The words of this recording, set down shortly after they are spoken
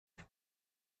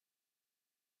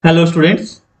Hello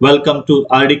students, welcome to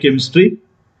RD Chemistry.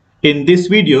 In this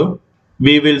video,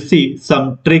 we will see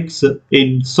some tricks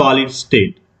in solid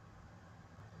state.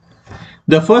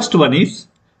 The first one is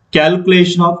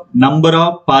calculation of number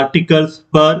of particles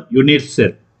per unit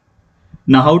cell.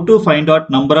 Now how to find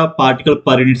out number of particles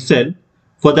per unit cell?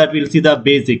 For that we'll see the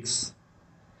basics.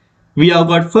 We have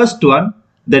got first one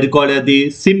that is called as the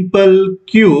simple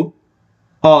cube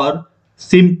or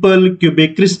simple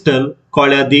cubic crystal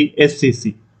called as the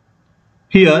SCC.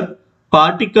 Here,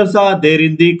 particles are there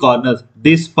in the corners.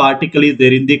 This particle is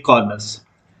there in the corners.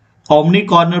 How many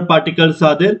corner particles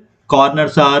are there?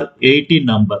 Corners are 80 in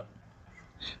number.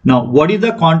 Now, what is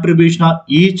the contribution of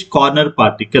each corner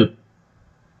particle?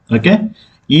 Okay,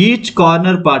 each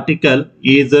corner particle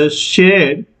is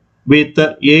shared with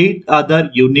 8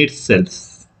 other unit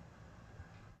cells.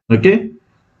 Okay,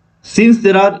 since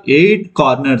there are 8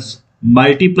 corners,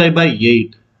 multiply by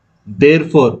 8.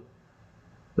 Therefore,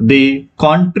 the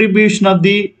contribution of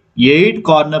the 8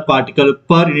 corner particle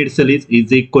per unit cell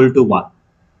is equal to 1.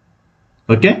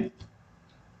 Okay.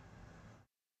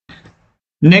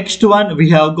 Next one we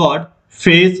have got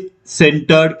face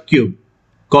centered cube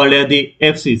called as the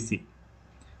FCC.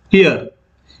 Here,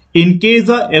 in case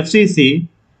of FCC,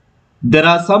 there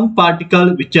are some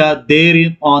particles which are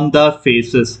there on the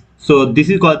faces. So this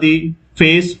is called the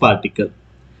face particle.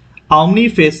 How many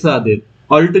faces are there?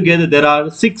 Altogether, there are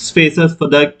 6 faces for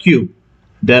the cube.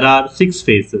 There are 6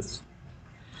 faces.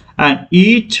 And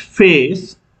each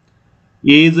face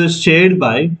is shared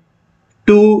by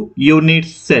 2 unit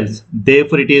cells.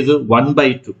 Therefore, it is 1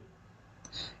 by 2.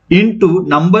 Into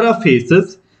number of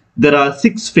faces, there are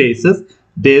 6 faces.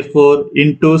 Therefore,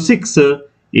 into 6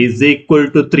 is equal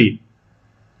to 3.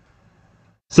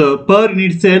 So, per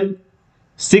unit cell,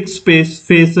 6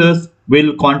 faces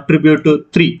will contribute to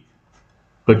 3.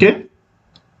 Okay.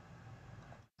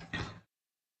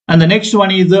 And the next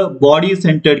one is a body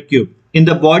centered cube. In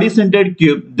the body centered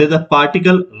cube, there is a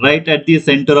particle right at the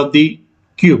center of the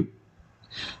cube.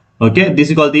 Okay, this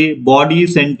is called the body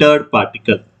centered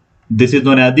particle. This is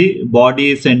known as the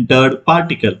body centered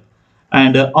particle.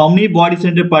 And how many body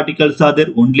centered particles are there?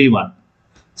 Only one.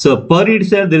 So per unit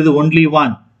cell, there is only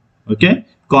one. Okay,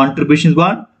 contribution is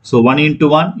 1. So 1 into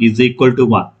 1 is equal to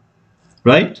 1.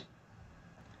 Right?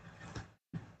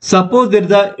 Suppose there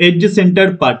is a edge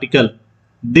centered particle.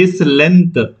 This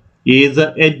length is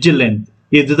the edge length.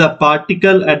 It is the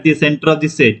particle at the center of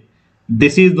this edge.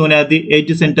 This is known as the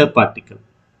edge center particle.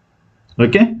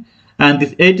 Okay. And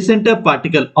this edge center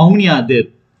particle, how many are there?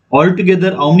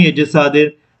 Altogether, how many edges are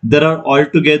there? There are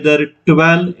altogether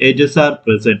 12 edges are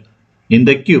present in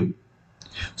the cube.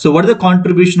 So what is the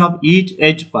contribution of each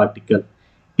edge particle?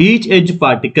 Each edge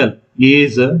particle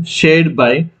is shared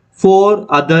by 4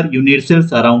 other unit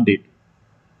cells around it.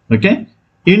 Okay.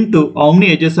 Into how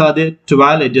many edges are there?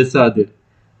 12 edges are there.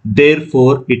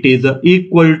 Therefore, it is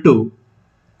equal to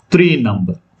 3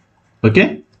 number.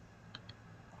 Okay.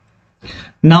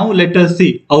 Now let us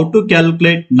see how to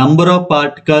calculate number of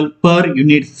particle per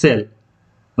unit cell.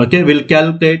 Okay, we'll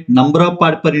calculate number of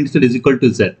part per unit cell is equal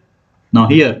to Z. Now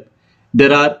here,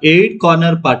 there are 8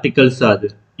 corner particles are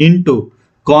there. Into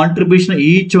contribution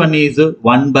each one is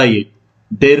 1 by 8.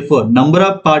 Therefore, number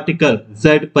of particles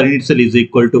Z per unit cell is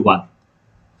equal to 1.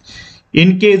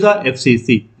 In case of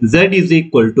FCC, Z is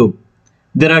equal to,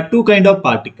 there are 2 kind of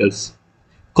particles.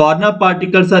 Corner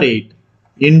particles are 8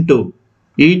 into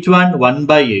each one 1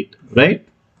 by 8, right?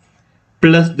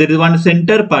 Plus there is one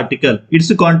center particle.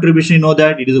 Its contribution, you know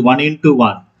that it is 1 into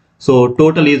 1. So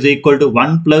total is equal to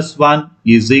 1 plus 1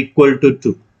 is equal to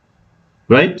 2,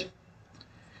 right?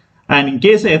 And in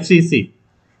case of FCC,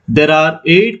 there are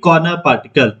 8 corner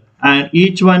particles and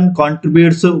each one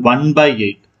contributes 1 by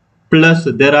 8. Plus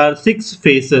there are 6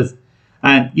 faces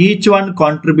and each one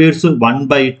contributes 1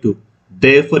 by 2.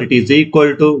 Therefore, it is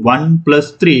equal to 1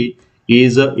 plus 3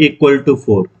 is equal to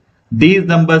 4. These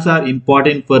numbers are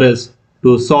important for us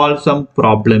to solve some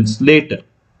problems later.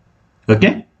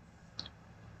 Okay.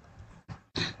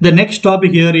 The next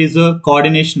topic here is a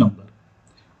coordination number.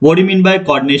 What do you mean by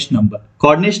coordination number?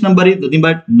 Coordination number is nothing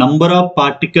but number of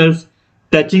particles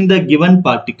touching the given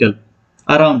particle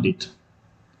around it.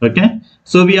 Okay.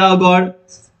 So we have got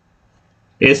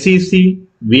SCC,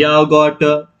 we have got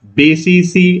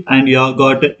BCC and we have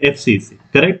got FCC,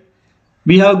 correct?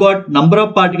 We have got number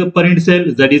of particles per unit cell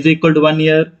that is equal to 1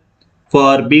 here.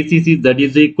 For BCC that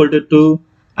is equal to 2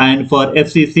 and for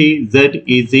FCC Z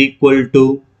is equal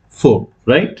to 4,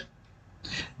 right?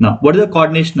 Now what is the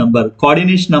coordination number?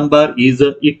 Coordination number is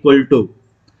equal to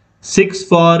 6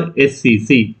 for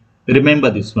SCC. Remember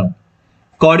this one.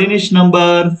 Coordination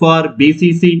number for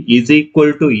BCC is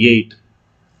equal to 8.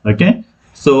 Okay.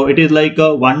 So it is like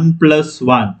a 1 plus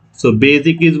 1. So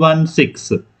basic is 1, 6.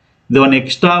 The one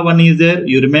extra one is there,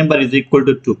 you remember, is equal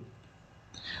to 2.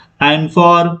 And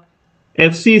for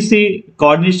FCC,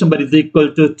 coordination number is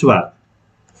equal to 12.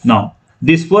 Now,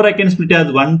 this 4 I can split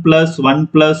as 1 plus 1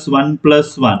 plus 1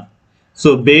 plus 1.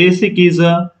 So basic is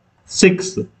a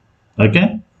 6.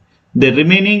 Okay. The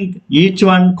remaining, each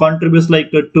one contributes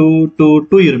like a 2, 2,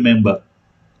 2, you remember.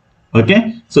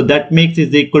 Okay. So that makes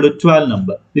is equal to 12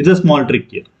 number. It's a small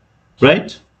trick here.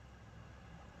 Right.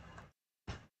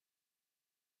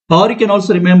 Or you can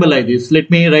also remember like this. Let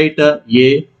me write A,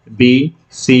 B,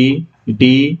 C,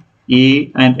 D,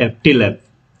 E and F till F.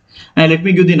 And let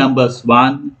me give the numbers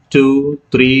 1, 2,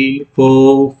 3,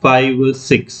 4, 5,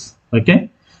 6. Okay.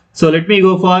 So let me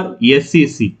go for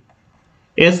SCC.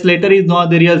 S letter is not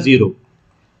there as 0.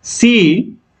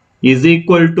 C is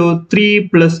equal to 3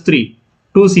 plus 3.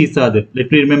 2 C's are there. Let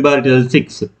me remember it is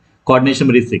 6. Coordination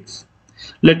number is 6.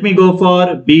 Let me go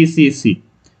for BCC.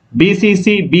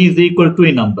 BCC, B is equal to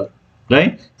a number.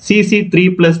 Right? CC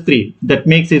 3 plus 3. That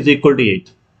makes is equal to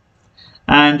 8.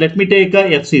 And let me take a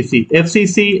FCC.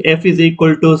 FCC, F is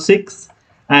equal to 6.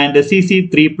 And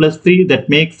CC 3 plus 3. That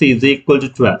makes is equal to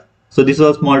 12. So this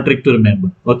was a small trick to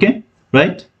remember. Okay?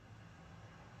 Right?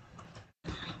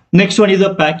 Next one is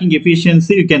a packing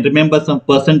efficiency. You can remember some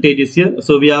percentages here.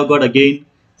 So we have got again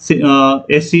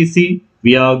SCC,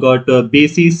 we have got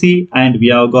BCC, and we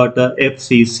have got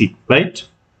FCC, right?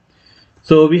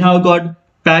 So we have got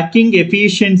packing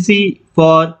efficiency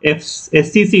for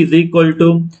SCC is equal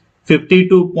to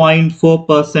 52.4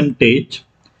 percentage,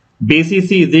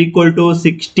 BCC is equal to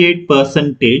 68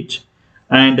 percentage,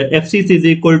 and FCC is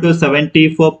equal to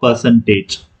 74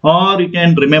 percentage. Or you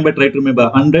can remember, try to remember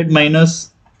 100 minus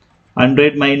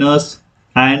 100 minus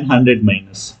and 100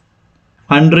 minus.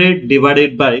 100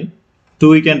 divided by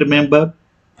 2 you can remember,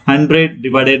 100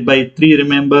 divided by 3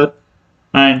 remember,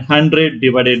 and 100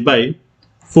 divided by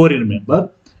 4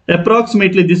 remember.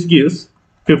 Approximately this gives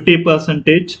 50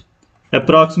 percentage,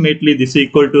 approximately this is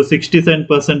equal to 67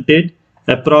 percentage,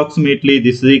 approximately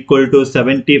this is equal to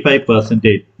 75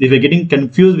 percentage. If you're getting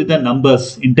confused with the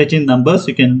numbers, interchange numbers,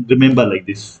 you can remember like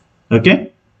this.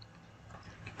 Okay.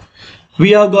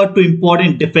 We have got two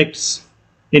important defects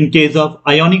in case of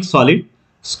ionic solid,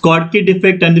 Schottky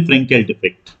defect and the Frenkel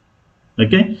defect.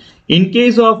 Okay. In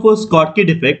case of Schottky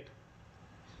defect,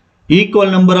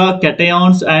 equal number of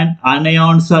cations and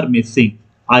anions are missing.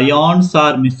 Ions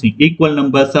are missing. Equal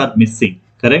numbers are missing.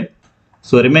 Correct.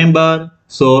 So remember,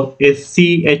 so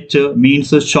SCH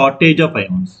means a shortage of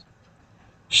ions.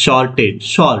 Shortage,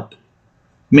 short,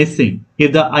 missing.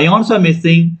 If the ions are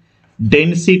missing,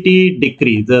 density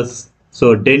decreases.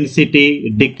 So density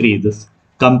decreases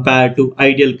compared to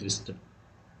ideal crystal.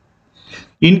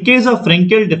 In case of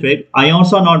Frenkel defect,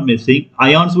 ions are not missing.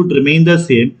 Ions would remain the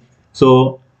same.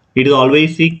 So it is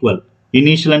always equal.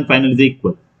 Initial and final is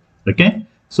equal. Okay.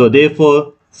 So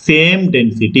therefore, same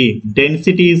density.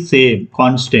 Density is same,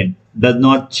 constant, does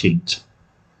not change.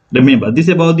 Remember, this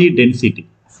is about the density.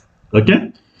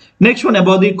 Okay. Next one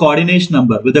about the coordination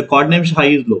number. With the coordination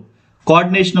high is low.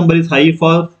 Coordination number is high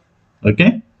for,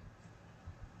 okay,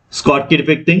 Schottky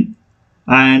defect thing,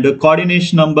 and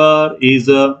coordination number is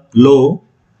low.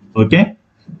 Okay,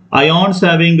 ions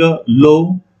having a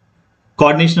low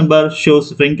coordination number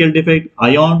shows Frenkel defect.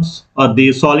 Ions or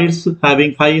the solids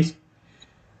having high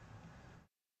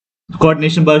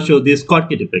coordination number shows the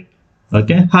Schottky defect.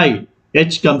 Okay, high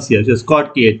H comes here, so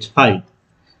Schottky H high.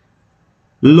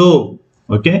 Low,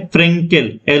 okay,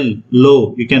 Frenkel L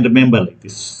low. You can remember like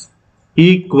this.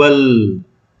 Equal,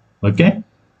 okay.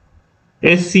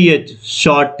 SCH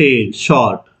shortage,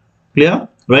 short. Clear?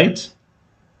 Right?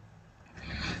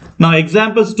 Now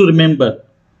examples to remember.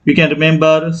 You can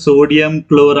remember sodium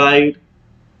chloride,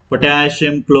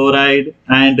 potassium chloride,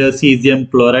 and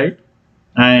cesium chloride,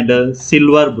 and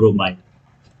silver bromide.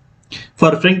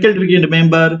 For Frenkel, we can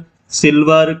remember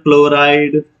silver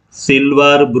chloride,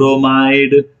 silver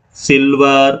bromide,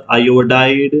 silver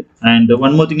iodide, and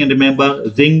one more thing you can remember,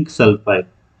 zinc sulfide.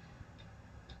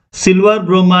 Silver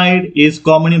bromide is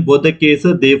common in both the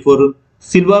cases, therefore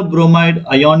silver bromide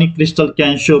ionic crystal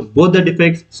can show both the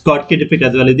defects, Schottky defect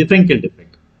as well as the Frenkel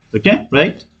defect. Okay,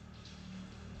 right?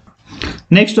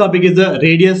 Next topic is the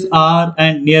radius R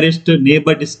and nearest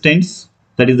neighbor distance,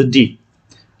 that is the D.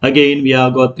 Again, we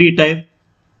have got three types,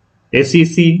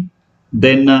 SCC,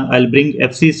 then I'll bring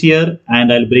FCC here,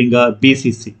 and I'll bring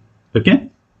BCC. Okay,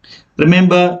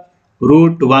 remember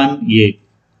root 1A,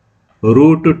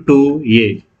 root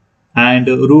 2A, and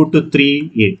root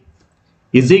 3A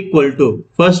is equal to,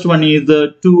 first one is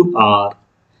 2R,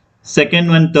 second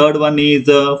one, third one is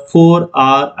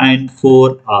 4R and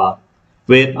 4R.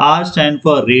 where R stands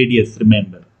for radius,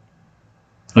 remember.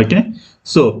 Okay,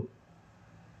 so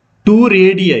 2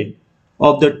 radii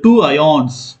of the 2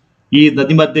 ions is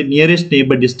nothing but the nearest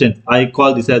neighbor distance. I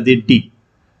call this as the D.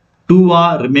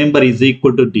 2R, remember, is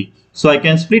equal to D. So I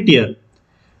can split here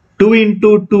 2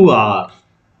 into 2R.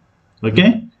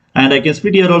 Okay, and I can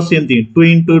split here also same thing, 2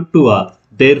 into 2R.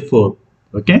 Therefore,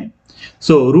 okay,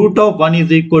 so root of 1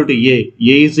 is equal to A.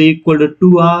 A is equal to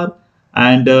 2R,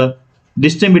 and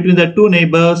distance between the two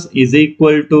neighbors is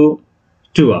equal to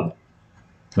 2R.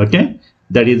 Okay,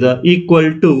 that is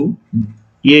equal to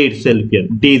A itself here.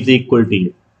 D is equal to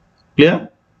A. Clear?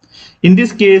 In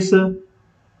this case,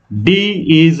 D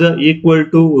is equal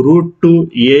to root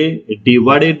 2A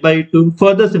divided by 2.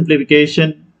 Further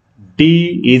simplification,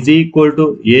 D is equal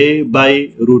to A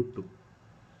by root 2.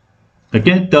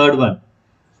 Okay, third one.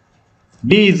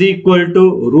 D is equal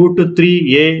to root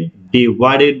 3A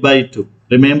divided by 2.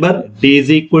 Remember, D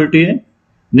is equal to A.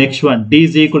 Next one, D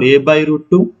is equal to A by root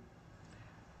 2.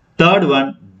 Third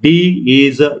one, D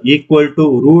is equal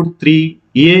to root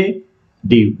 3A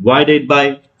divided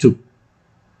by 2.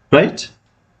 Right?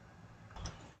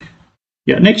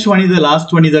 Yeah, next one is the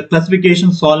last one is the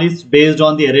classification solids based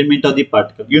on the arrangement of the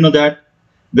particle. You know that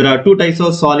there are two types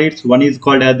of solids. One is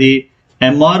called as the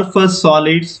amorphous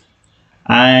solids,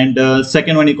 and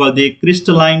second one is called the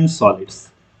crystalline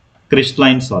solids.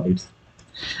 Crystalline solids.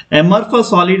 Amorphous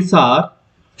solids are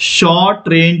short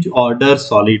range order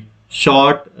solid.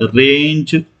 Short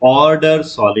range order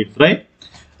solids, right?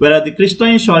 Whereas the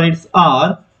crystalline solids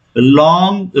are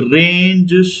long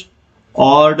range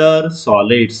order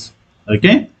solids.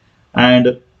 Okay,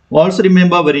 and also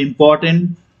remember very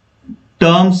important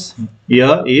terms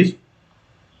here is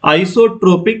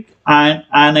isotropic and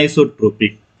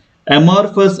anisotropic.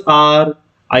 Amorphous are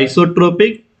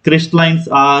isotropic, crystallines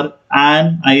are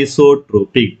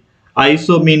anisotropic.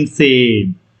 Iso means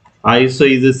same, iso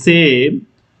is the same,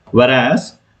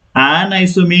 whereas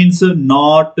aniso means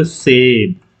not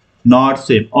same,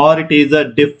 or it is a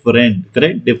different,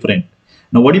 correct, different.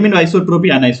 Now what do you mean by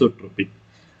isotropic and anisotropic?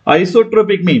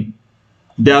 Isotropic means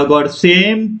they have got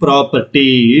same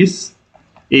properties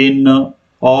in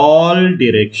all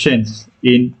directions,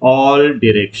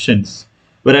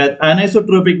 whereas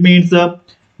anisotropic means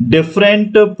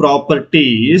different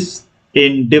properties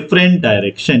in different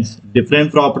directions,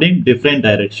 different property in different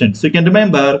directions. So you can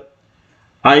remember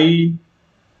ISPD.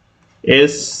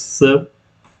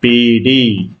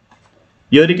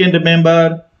 Here you can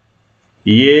remember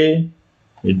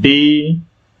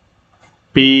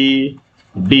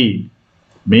ADPD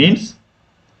means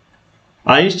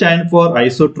I stand for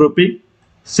isotropic,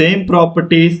 same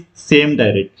properties, same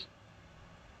direction,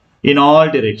 in all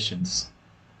directions.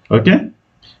 Okay,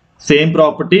 same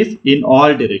properties in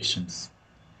all directions.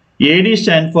 AD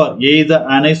stand for A is the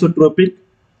anisotropic,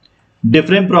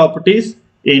 different properties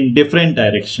in different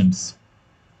directions.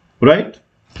 Right?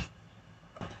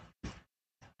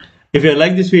 If you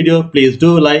like this video, please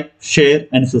do like, share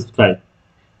and subscribe.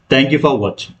 Thank you for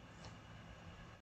watching.